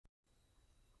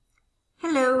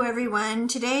Hello everyone.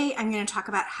 Today I'm going to talk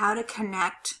about how to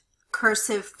connect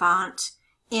cursive font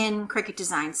in Cricut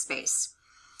Design Space.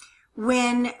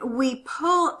 When we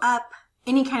pull up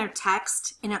any kind of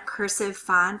text in a cursive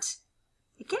font,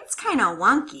 it gets kind of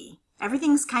wonky.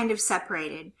 Everything's kind of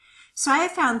separated. So I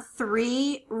have found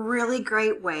three really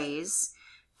great ways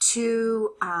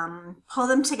to pull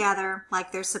them together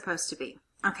like they're supposed to be.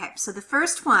 Okay, so the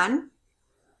first one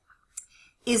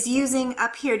is using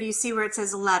up here, do you see where it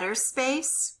says letter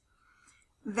space?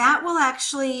 That will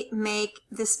actually make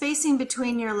the spacing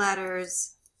between your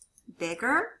letters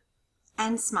bigger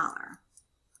and smaller.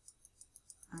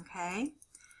 Okay,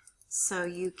 so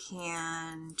you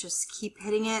can just keep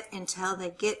hitting it until they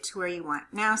get to where you want.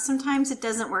 Now sometimes it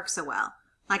doesn't work so well,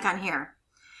 like on here.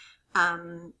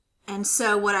 And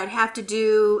so what I'd have to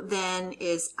do then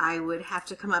is I would have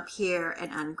to come up here and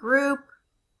ungroup.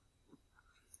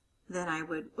 Then I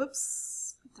would,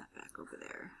 whoops, put that back over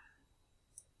there.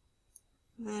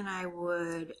 Then I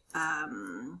would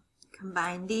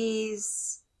combine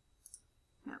these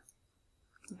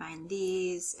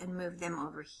and move them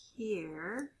over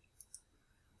here.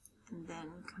 And then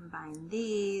combine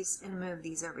these and move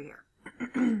these over here.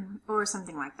 Or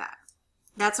something like that.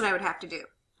 That's what I would have to do,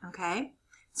 okay?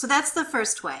 So that's the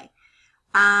first way.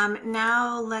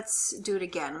 Now let's do it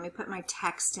again. Let me put my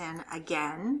text in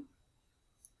again.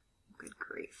 Good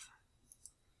grief.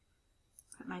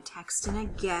 Put my text in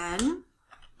again,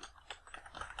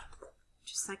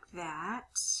 just like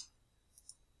that.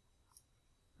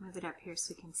 Move it up here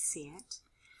so we can see it.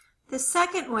 The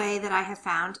second way that I have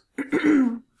found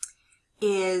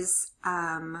is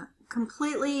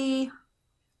completely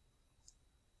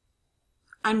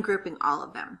ungrouping all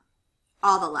of them,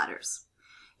 all the letters.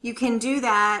 You can do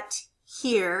that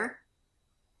here,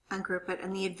 ungroup it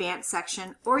in the advanced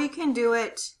section, or you can do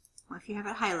it, well, if you have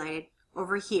it highlighted,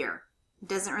 over here. It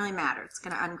doesn't really matter. It's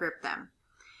going to ungroup them.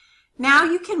 Now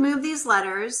you can move these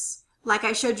letters like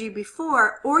I showed you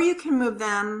before, or you can move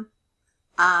them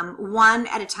one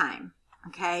at a time.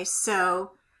 Okay,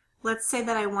 so let's say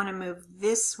that I want to move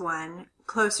this one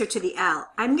closer to the L.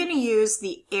 I'm going to use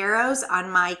the arrows on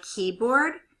my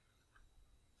keyboard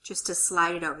just to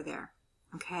slide it over there.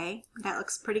 Okay, that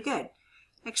looks pretty good.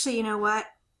 Actually, you know what?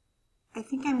 I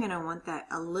think I'm going to want that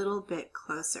a little bit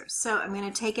closer. So I'm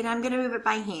going to take it, I'm going to move it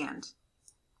by hand.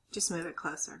 Just move it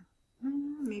closer.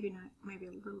 Maybe not, maybe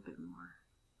a little bit more.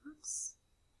 Oops.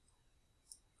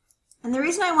 And the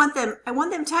reason I want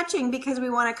them touching because we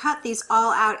want to cut these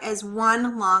all out as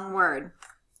one long word.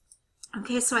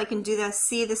 Okay, so I can do this,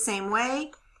 see the same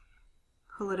way.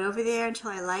 Pull it over there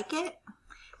until I like it.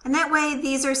 And that way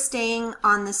these are staying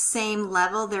on the same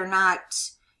level. They're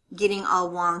not getting all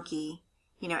wonky,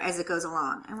 you know, as it goes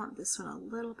along. I want this one a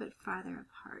little bit farther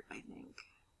apart, I think.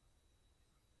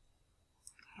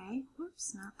 Okay,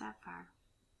 whoops, not that far.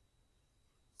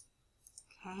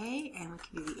 Okay, and we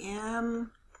can do the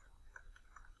M.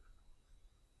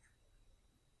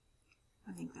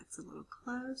 I think that's a little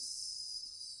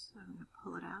close. So I'm going to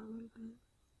pull it out a little bit.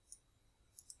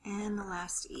 And the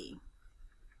last E.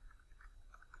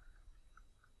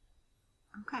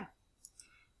 Okay.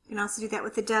 You can also do that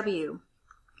with the W.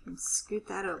 And scoot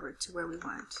that over to where we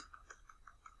want.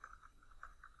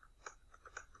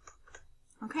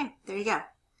 Okay, there you go.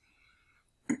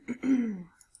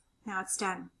 Now it's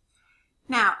done.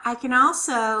 Now I can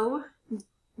also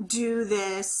do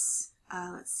this,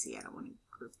 let's see, I don't want to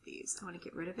group these. I want to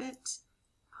get rid of it.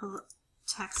 Pull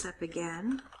text up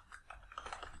again.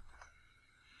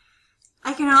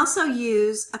 I can also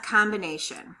use a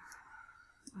combination.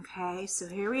 Okay, so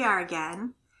here we are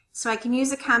again. So I can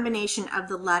use a combination of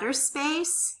the letter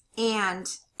space and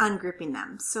ungrouping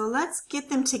them. So let's get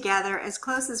them together as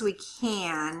close as we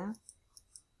can.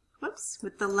 Whoops,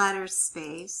 with the letter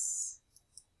space.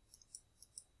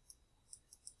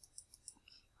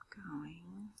 Keep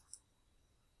going.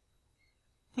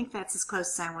 I think that's as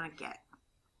close as I want to get.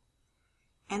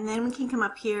 And then we can come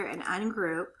up here and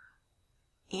ungroup.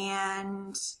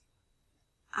 And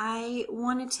I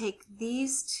want to take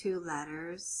these two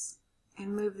letters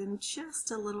and move them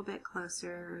just a little bit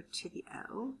closer to the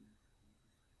O.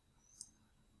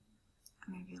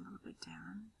 Maybe a little bit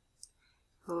down.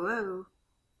 Whoa,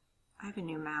 I have a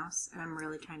new mouse and I'm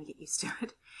really trying to get used to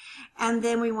it. And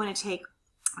then we want to take,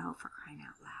 oh, for crying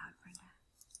out loud, Brenda,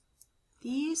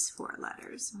 these four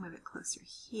letters, move it closer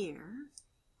here.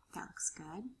 That looks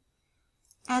good.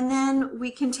 And then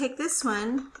we can take this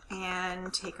one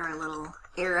and take our little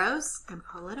arrows and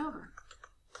pull it over.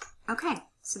 Okay,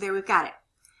 so there we've got it.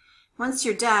 Once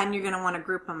you're done, you're going to want to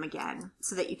group them again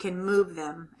so that you can move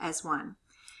them as one.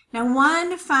 Now,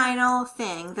 one final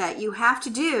thing that you have to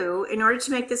do in order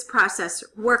to make this process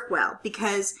work well,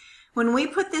 because when we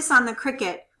put this on the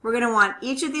Cricut, we're going to want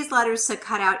each of these letters to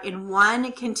cut out in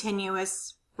one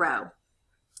continuous row.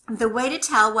 The way to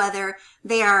tell whether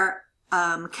they are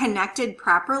connected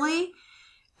properly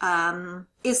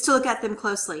is to look at them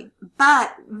closely.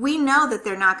 But we know that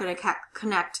they're not going to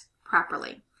connect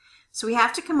properly. So we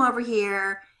have to come over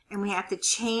here and we have to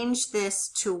change this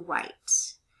to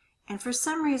white. And for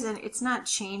some reason, it's not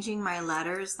changing my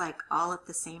letters like all at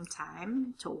the same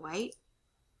time to white.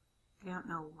 I don't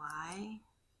know why.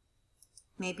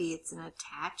 Maybe it's an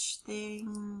attached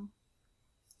thing.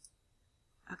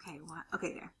 Okay, what?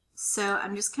 Okay, there. So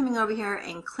I'm just coming over here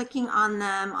and clicking on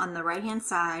them on the right-hand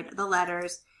side, the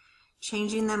letters,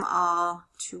 changing them all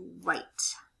to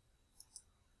white.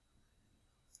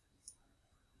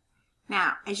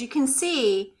 Now, as you can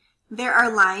see, there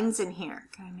are lines in here.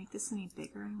 Can I make this any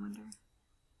bigger, I wonder?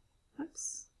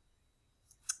 Oops.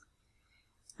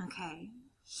 Okay,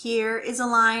 here is a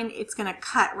line. It's going to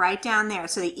cut right down there.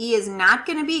 So the E is not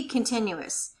going to be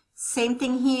continuous. Same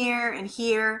thing here and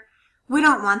here. We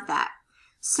don't want that.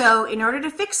 So in order to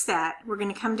fix that, we're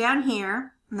going to come down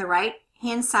here on the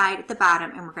right-hand side at the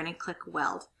bottom and we're going to click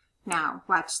Weld. Now,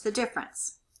 watch the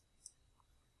difference.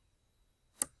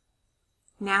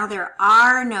 Now there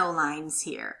are no lines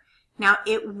here. Now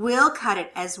it will cut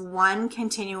it as one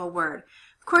continual word.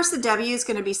 Of course the W is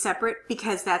going to be separate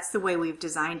because that's the way we've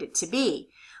designed it to be.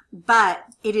 But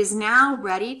it is now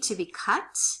ready to be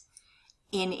cut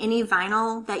in any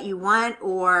vinyl that you want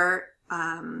or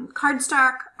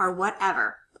cardstock or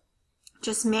whatever.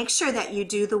 Just make sure that you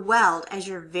do the weld as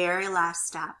your very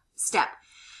last step.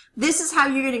 This is how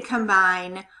you're going to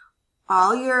combine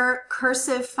all your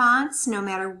cursive fonts, no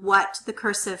matter what the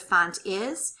cursive font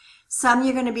is. Some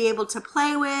you're going to be able to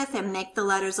play with and make the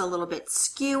letters a little bit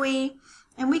skewy.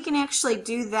 And we can actually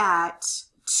do that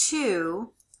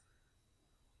too.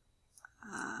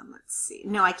 Let's see.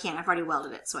 No, I can't. I've already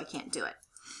welded it, so I can't do it.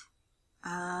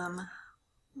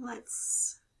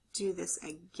 Let's do this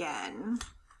again.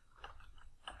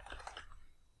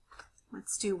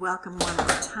 Let's do welcome one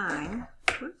more time.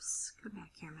 Whoops, go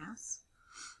back here, mouse.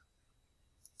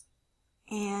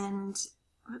 And,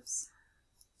 whoops,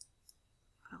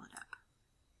 pull it up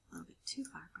a little bit too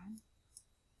far, Brian.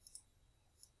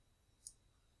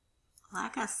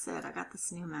 Like I said, I got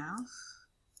this new mouse.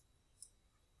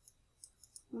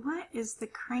 What is the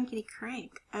crankety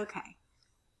crank? Okay,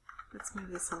 let's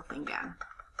move this whole thing down.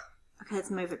 Okay,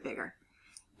 let's move it bigger.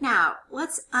 Now,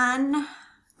 let's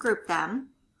ungroup them.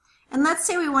 And let's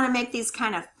say we want to make these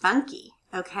kind of funky,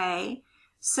 okay?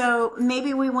 So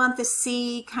maybe we want the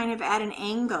C kind of at an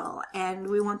angle, and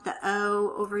we want the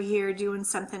O over here doing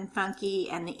something funky,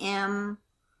 and the M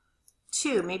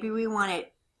too. Maybe we want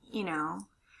it, you know.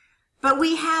 But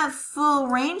we have full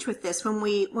range with this. When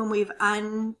we've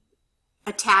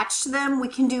unattached them, we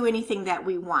can do anything that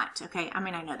we want, okay? I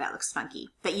mean, I know that looks funky,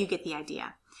 but you get the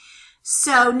idea.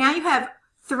 So now you have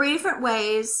 3 different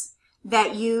ways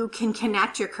that you can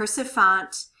connect your cursive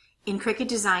font in Cricut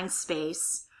Design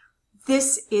Space.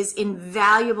 This is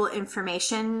invaluable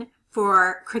information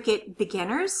for Cricut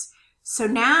beginners. So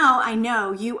now I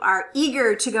know you are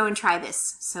eager to go and try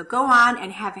this. So go on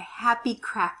and have a happy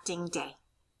crafting day.